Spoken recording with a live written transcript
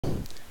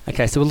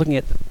Okay, so we're looking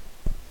at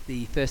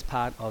the first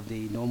part of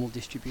the normal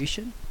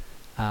distribution.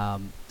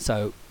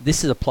 So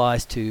this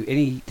applies to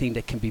anything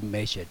that can be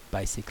measured,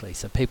 basically.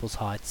 So people's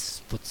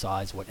heights, foot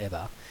size,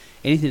 whatever.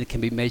 Anything that can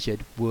be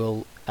measured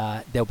will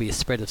there'll be a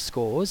spread of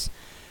scores,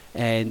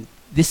 and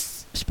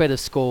this spread of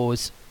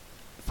scores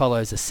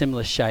follows a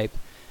similar shape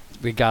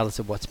regardless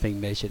of what's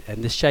being measured,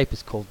 and this shape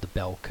is called the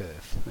bell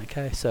curve.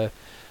 Okay, so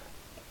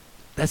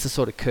that's the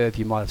sort of curve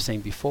you might have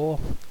seen before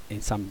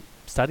in some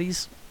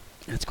studies,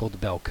 and it's called the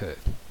bell curve.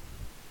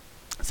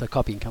 So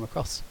copy and come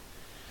across.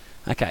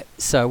 Okay,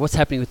 so what's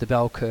happening with the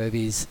bell curve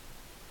is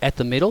at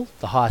the middle,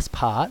 the highest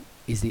part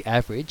is the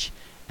average,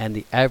 and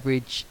the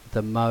average,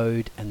 the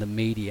mode, and the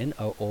median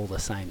are all the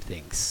same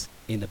things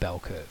in the bell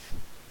curve.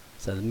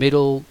 So the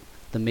middle,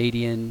 the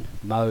median,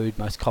 mode,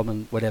 most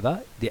common,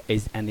 whatever,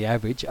 and the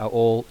average are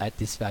all at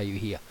this value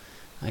here.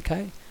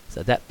 Okay,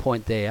 so that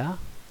point there,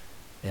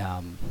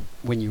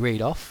 when you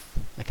read off,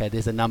 okay,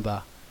 there's a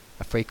number,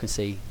 a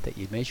frequency that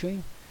you're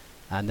measuring,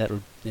 and that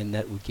will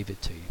give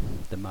it to you,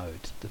 the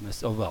mode, the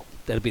most, oh well,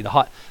 that'll be the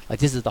high, like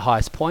this is the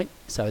highest point,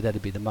 so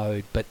that'll be the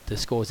mode, but the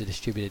scores are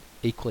distributed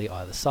equally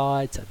either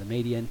side, so the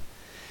median.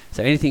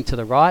 So anything to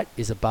the right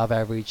is above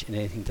average, and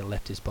anything to the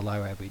left is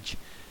below average.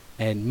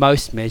 And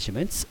most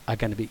measurements are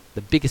going to be,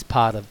 the biggest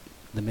part of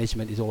the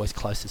measurement is always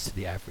closest to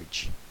the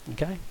average.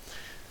 Okay?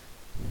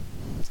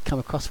 Come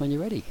across when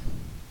you're ready.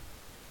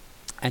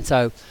 And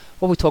so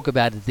what we talk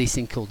about is these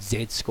things called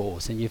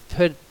Z-scores, and you've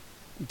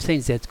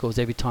seen Z-scores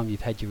every time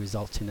you've had your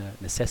results in an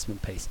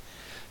assessment piece.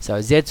 So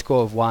a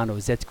Z-score of 1 or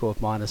a Z-score of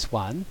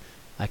 -1,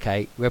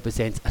 okay,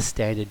 represents a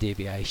standard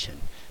deviation.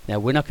 Now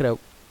we're not going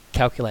to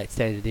calculate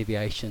standard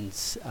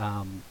deviations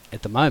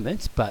at the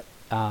moment, but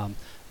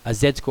a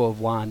Z-score of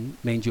 1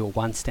 means you're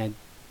one standard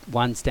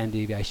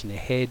deviation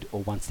ahead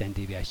or one standard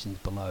deviation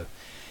below.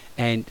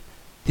 And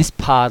this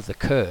part of the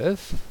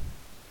curve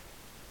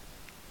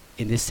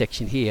in this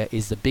section here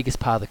is the biggest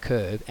part of the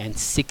curve, and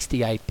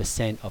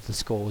 68% of the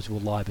scores will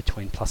lie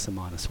between plus and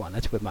 -1.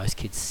 That's where most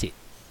kids sit.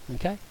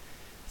 Okay,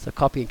 so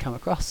copy and come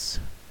across.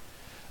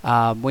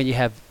 When you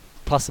have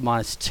plus or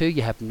 -2,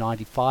 you have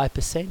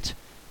 95%,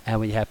 and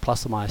when you have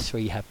plus or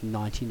 -3, you have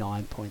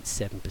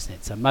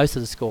 99.7%. So most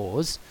of the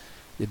scores,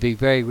 it'd be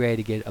very rare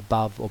to get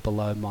above or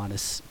below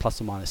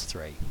plus or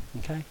 -3.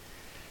 Okay,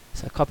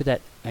 so copy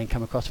that and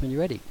come across when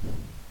you're ready.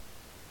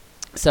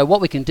 So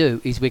what we can do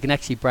is we can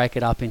actually break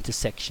it up into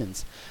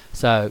sections.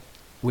 So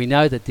we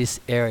know that this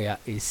area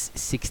is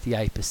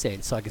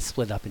 68%, so I can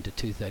split it up into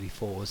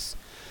 234s.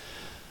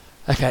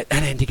 Okay,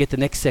 and then to get the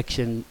next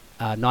section,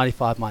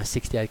 95 minus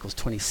 68 equals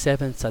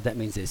 27, so that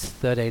means there's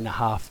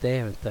 13.5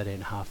 there and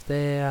 13.5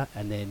 there,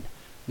 and then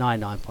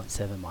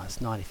 99.7 minus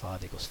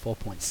 95 equals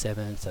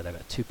 4.7, so they've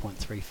got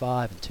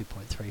 2.35 and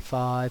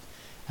 2.35,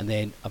 and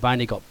then I've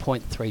only got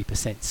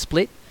 0.3%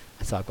 split,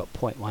 and so I've got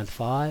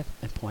 0.15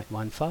 and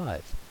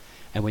 0.15.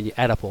 And when you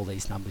add up all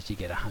these numbers, you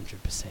get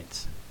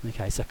 100%.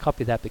 Okay, so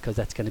copy that because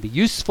that's going to be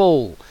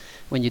useful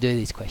when you do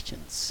these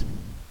questions.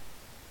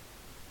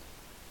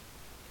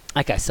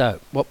 Okay,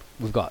 so what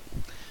we've got.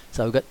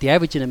 So we've got the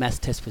average in a maths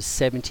test was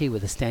 70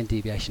 with a standard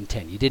deviation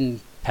 10. You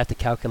didn't have to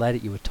calculate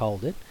it, you were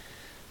told it.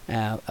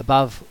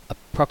 Above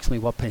approximately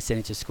what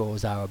percentage of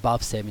scores are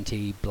above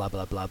 70, blah,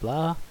 blah, blah,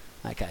 blah.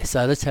 Okay,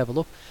 so let's have a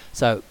look.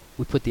 So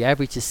we put the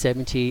average as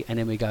 70, and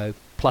then we go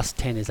plus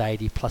 10 is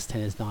 80, plus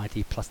 10 is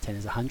 90, plus 10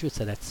 is 100.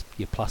 So that's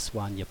your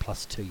 +1, your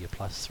 +2, your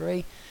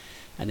 +3.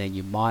 And then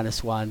your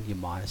 -1, your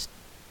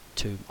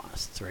 -2,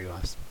 -3,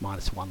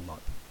 -1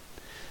 lot.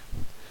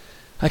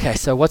 Okay,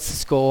 so what's the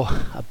score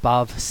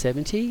above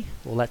 70?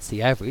 Well, that's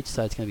the average,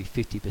 so it's going to be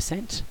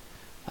 50%.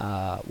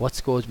 What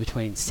scores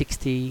between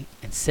 60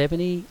 and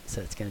 70?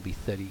 So it's going to be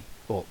 30,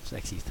 or it's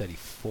actually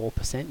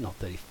 34%, not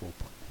 34.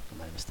 I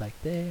made a mistake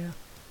there.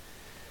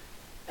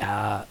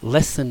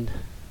 Less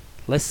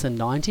than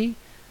 90.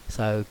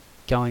 So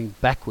going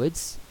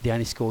backwards, the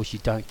only scores you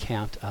don't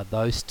count are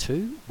those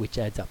two, which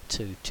adds up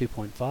to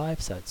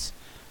 2.5, so it's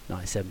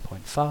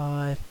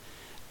 97.5.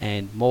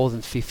 And more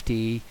than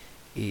 50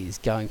 is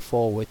going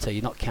forward, so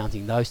you're not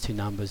counting those two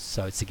numbers,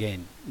 so it's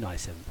again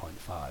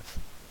 97.5.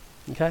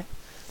 Okay?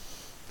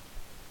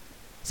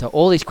 So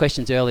all these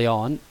questions early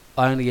on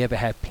only ever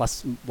have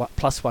 +1,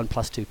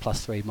 +2,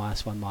 +3,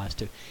 -1,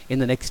 -2. In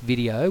the next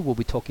video, we'll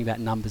be talking about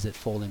numbers that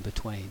fall in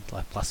between,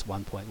 like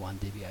 +1.1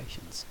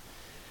 deviations.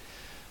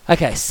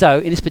 Okay, so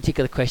in this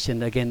particular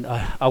question, again,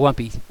 I won't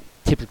be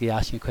typically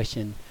asking a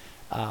question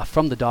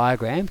from the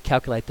diagram,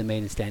 calculate the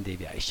mean and standard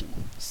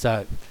deviation.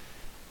 So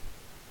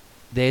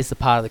there's the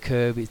part of the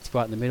curve, it's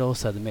right in the middle,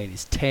 so the mean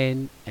is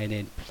 10, and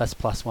then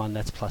 +1,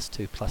 that's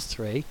 +2,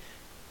 +3,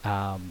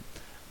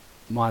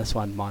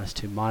 -1,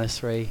 -2,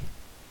 -3.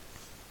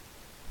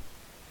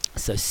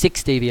 So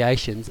 6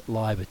 deviations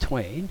lie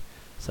between,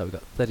 so we've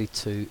got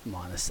 32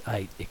 minus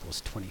 8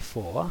 equals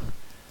 24.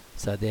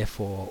 So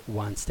therefore,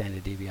 one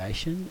standard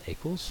deviation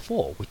equals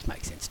 4, which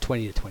makes sense.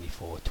 20 to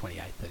 24,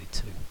 28,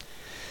 32.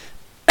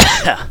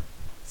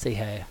 See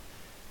how,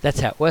 that's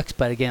how it works,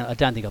 but again, I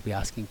don't think I'll be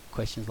asking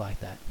questions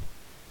like that.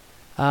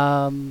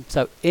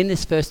 So in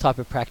this type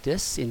of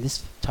practice,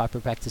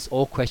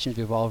 all questions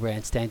revolve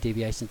around standard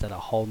deviations that are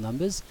whole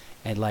numbers,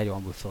 and later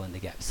on we'll fill in the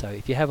gaps. So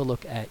if you have a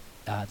look at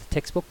the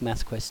textbook,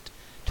 Maths Quest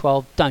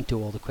 12, don't do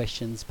all the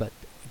questions, but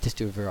just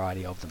do a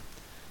variety of them.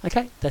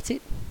 Okay, that's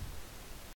it.